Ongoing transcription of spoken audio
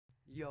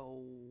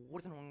Yo,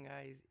 what's going on,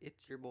 guys?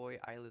 It's your boy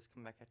EyelessS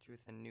coming back at you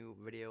with a new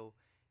video.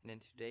 And in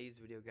today's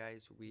video,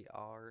 guys, we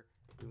are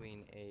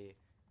doing a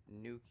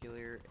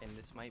nuclear, and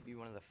this might be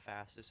one of the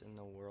fastest in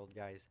the world,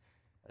 guys.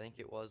 I think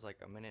it was like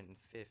 1 minute and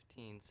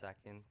 15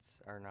 seconds,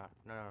 or not,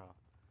 no,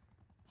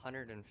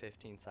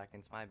 115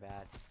 seconds, my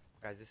bad.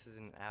 Guys, this is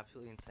an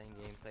absolutely insane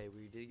gameplay.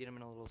 We did get him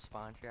in a little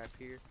spawn trap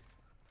here,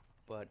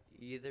 but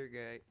either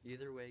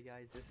way,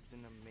 guys, this is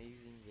an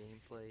amazing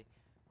gameplay.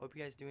 Hope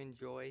you guys do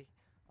enjoy.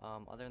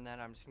 Other than that,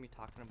 I'm just gonna be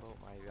talking about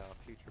my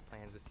future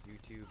plans with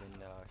YouTube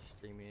and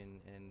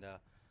streaming and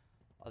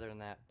other than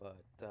that.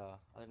 But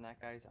other than that,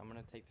 guys, I'm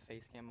gonna take the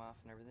face cam off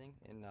and everything,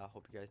 and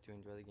hope you guys do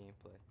enjoy the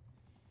gameplay.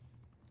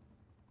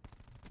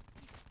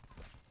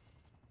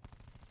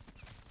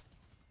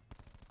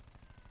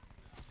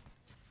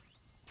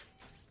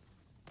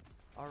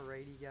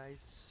 Alrighty, guys,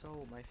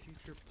 so my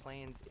future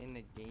plans in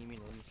the gaming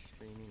and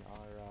streaming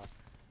are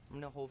I'm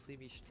gonna hopefully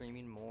be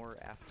streaming more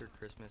after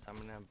Christmas. I'm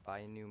gonna buy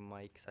a new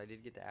mic, 'cause I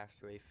did get the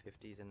Astro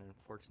A50s, and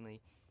unfortunately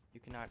you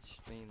cannot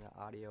stream the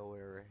audio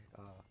or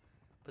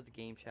put the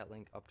game chat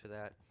link up to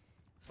that.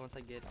 So once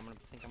I get, I'm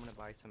gonna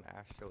buy some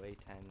Astro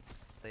A10s.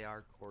 They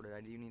are corded.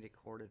 I do need a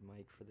corded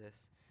mic for this,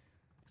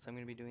 so I'm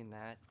gonna be doing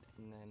that.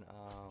 And then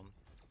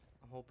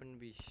I'm hoping to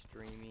be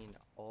streaming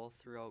all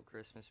throughout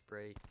Christmas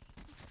break.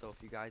 So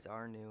if you guys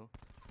are new,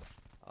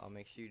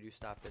 make sure you do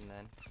stop in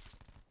then.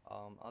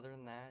 Other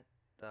than that,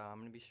 I'm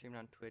going to be streaming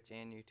on Twitch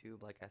and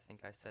YouTube, like I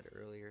think I said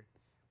earlier.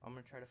 I'm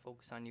going to try to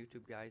focus on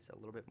YouTube, guys, a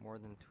little bit more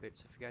than Twitch.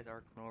 So if you guys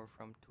are coming over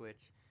from Twitch,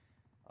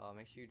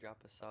 make sure you drop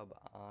a sub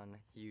on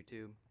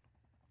YouTube.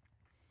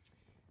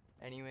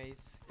 Anyways,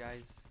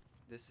 guys,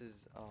 this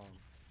is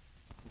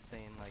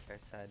insane, like I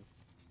said.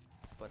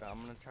 But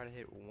I'm going to try to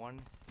hit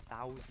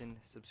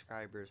 1,000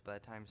 subscribers by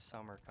the time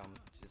summer comes,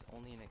 which is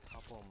only in a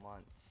couple of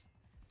months.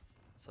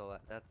 So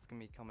that's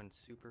going to be coming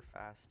super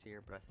fast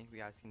here, but I think you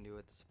guys can do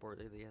it. The support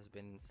lately has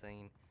been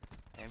insane.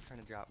 I am trying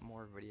to drop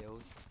more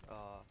videos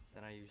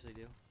than I usually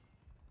do.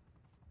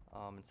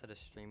 Instead of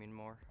streaming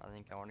more, I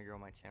think I want to grow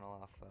my channel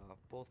off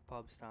both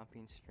pub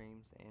stomping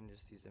streams and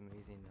just these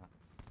amazing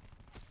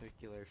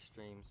nuclear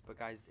streams. But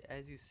guys,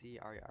 as you see,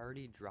 I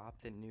already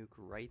dropped the nuke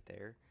right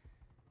there,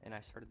 and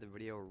I started the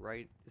video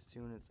right as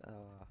soon as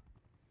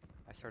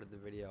I started the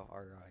video,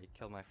 or I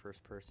killed my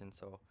first person.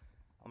 So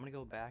I'm gonna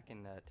go back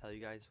and tell you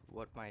guys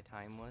what my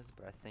time was,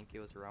 but I think it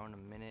was around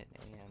 1 minute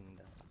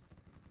and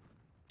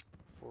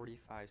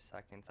 45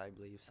 seconds, I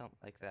believe, something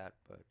like that.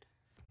 But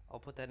I'll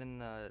put that in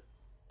the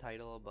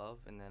title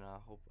above, and then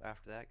hope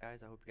after that,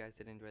 guys, I hope you guys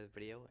did enjoy the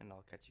video, and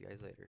I'll catch you guys later.